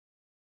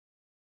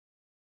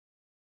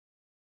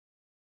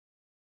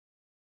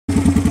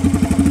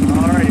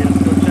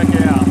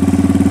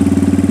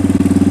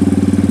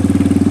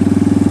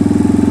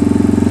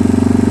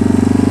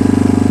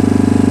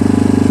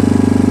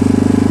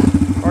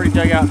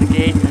out the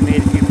gate and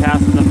made a few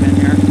passes up in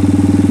here.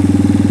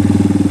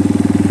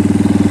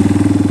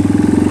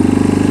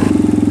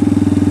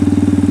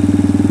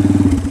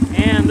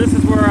 And this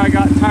is where I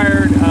got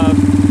tired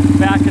of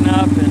backing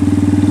up and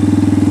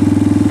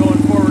going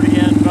forward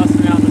again,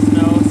 busting out the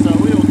snow, so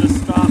we will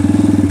just stop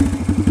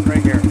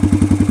right here.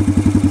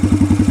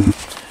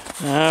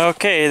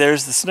 Okay,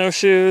 there's the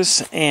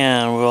snowshoes,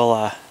 and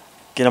we'll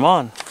get them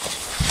on.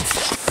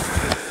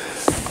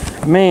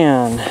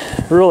 Man,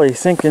 really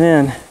sinking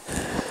in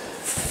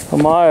a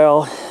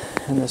mile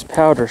in this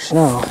powder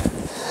snow.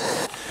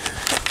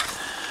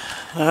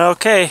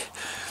 Okay,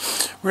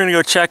 we're gonna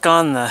go check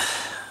on the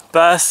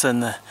bus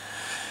and the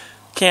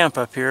camp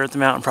up here at the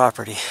mountain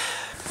property.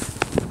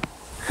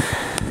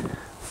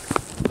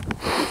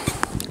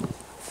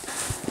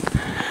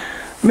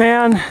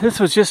 Man, this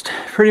was just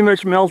pretty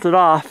much melted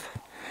off.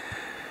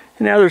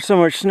 And now there's so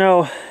much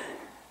snow.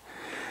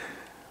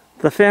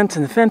 The fence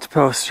and the fence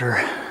posts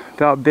are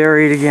about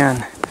buried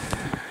again.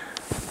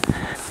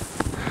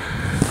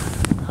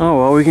 Oh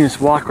well, we can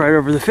just walk right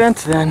over the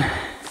fence then.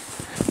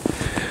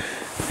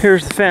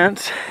 Here's the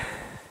fence.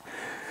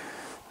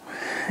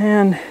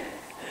 And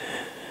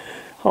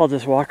I'll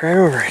just walk right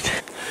over it.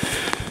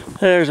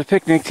 There's a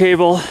picnic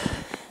table.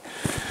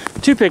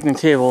 2 picnic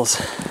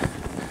tables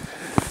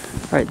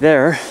right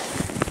there.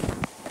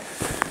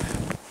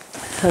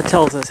 That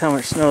tells us how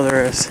much snow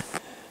there is.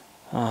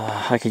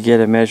 I could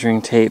get a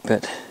measuring tape,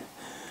 but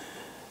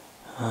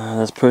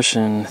that's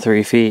pushing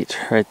 3 feet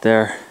right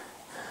there.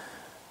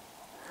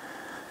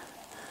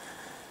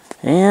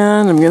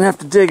 And I'm gonna have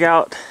to dig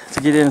out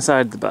to get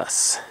inside the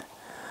bus.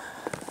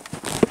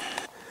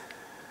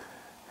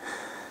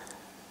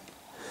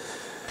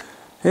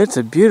 It's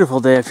a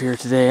beautiful day up here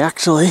today,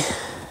 actually.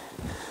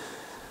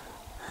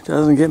 It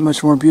doesn't get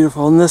much more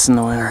beautiful than this in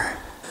the winter.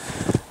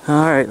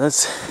 Alright,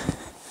 let's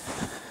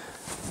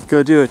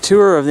go do a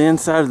tour of the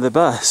inside of the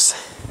bus.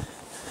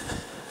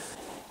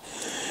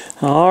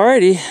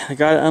 Alrighty, I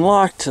got it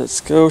unlocked. Let's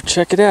go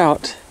check it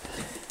out.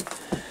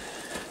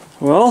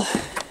 Well,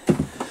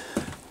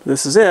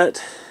 this is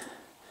it.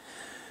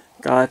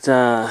 Got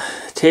a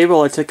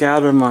table I took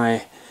out of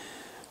my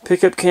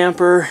pickup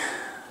camper.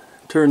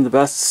 Turned the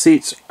bus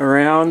seats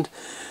around,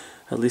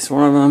 at least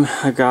one of them.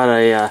 I've got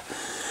a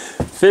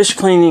fish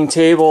cleaning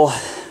table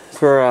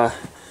for a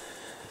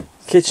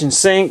kitchen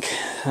sink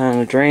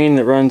and a drain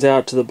that runs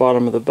out to the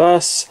bottom of the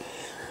bus.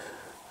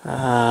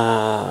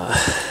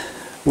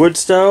 Wood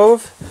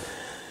stove,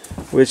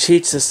 which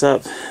heats us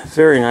up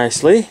very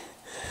nicely.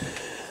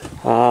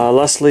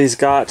 Leslie's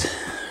got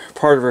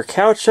part of her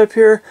couch up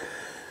here.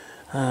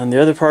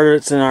 The other part of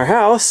it's in our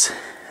house.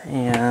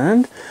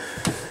 And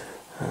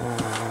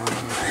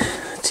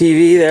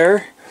TV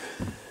there,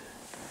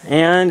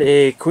 and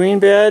a queen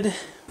bed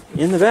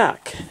in the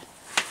back.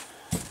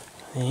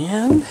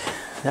 And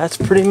that's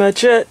pretty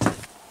much it.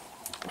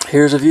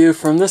 Here's a view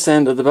from this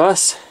end of the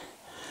bus.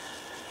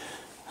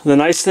 The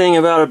nice thing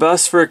about a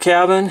bus for a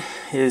cabin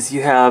is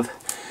you have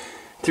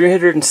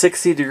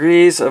 360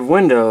 degrees of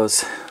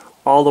windows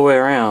all the way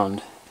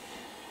around.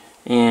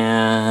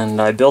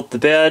 And I built the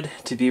bed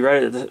to be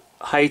right at the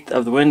height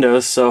of the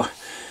windows, so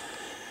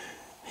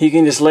you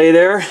can just lay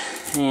there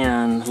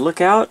and look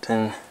out.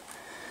 And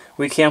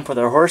we camp with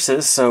our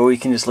horses, so we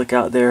can just look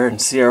out there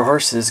and see our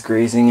horses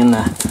grazing in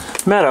the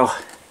meadow.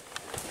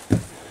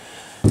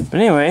 But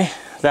anyway,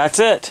 that's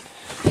it.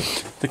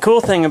 The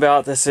cool thing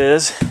about this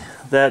is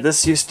that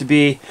this used to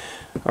be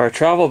our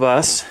travel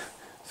bus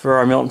for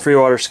our Milton Free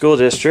Water School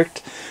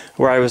District,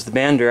 where I was the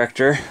band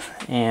director,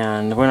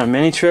 and went on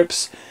many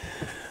trips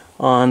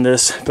on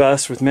this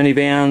bus with many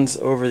bands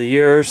over the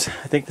years.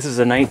 I think this is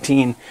a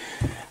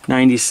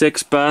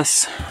 1996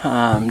 bus,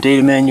 date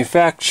of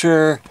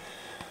manufacture,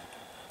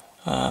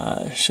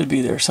 should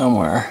be there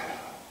somewhere.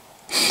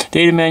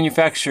 Date of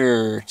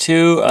manufacture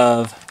 2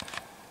 of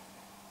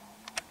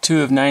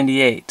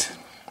 98.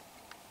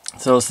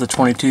 So it's the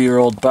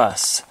 22-year-old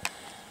bus.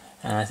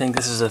 And I think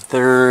this is the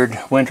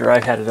 3rd winter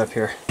I've had it up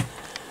here.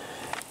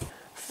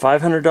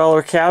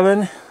 $500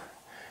 cabin.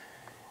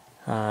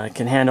 It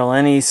can handle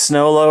any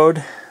snow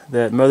load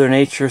that Mother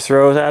Nature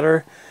throws at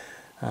her.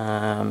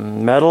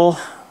 Metal.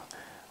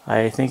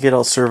 I think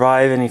it'll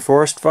survive any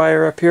forest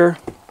fire up here.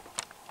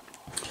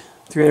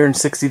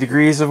 360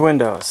 degrees of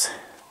windows.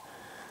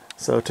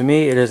 So to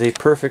me, it is a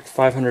perfect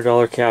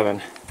 $500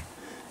 cabin.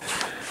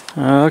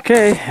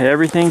 Okay,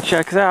 everything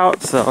checks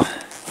out, so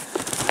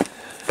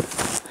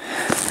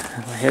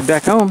I'll head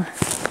back home.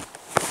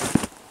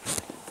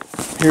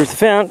 Here's the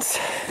fence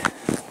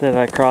that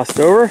I crossed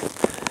over.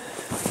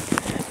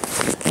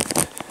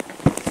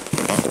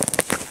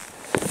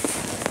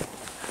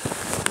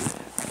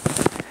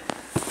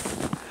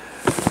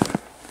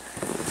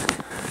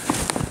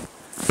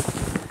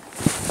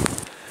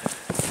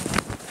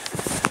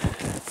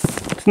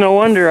 It's no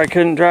wonder I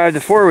couldn't drive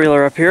the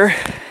four-wheeler up here.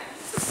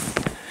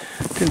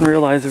 Didn't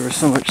realize there was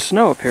so much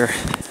snow up here.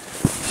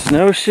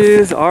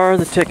 Snowshoes are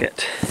the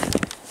ticket.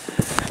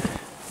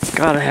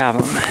 Gotta have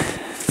them.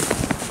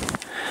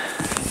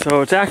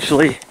 So it's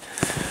actually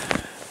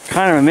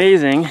kind of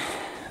amazing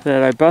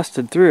that I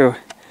busted through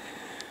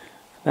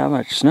that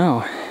much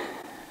snow.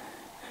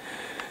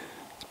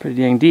 It's pretty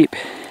dang deep.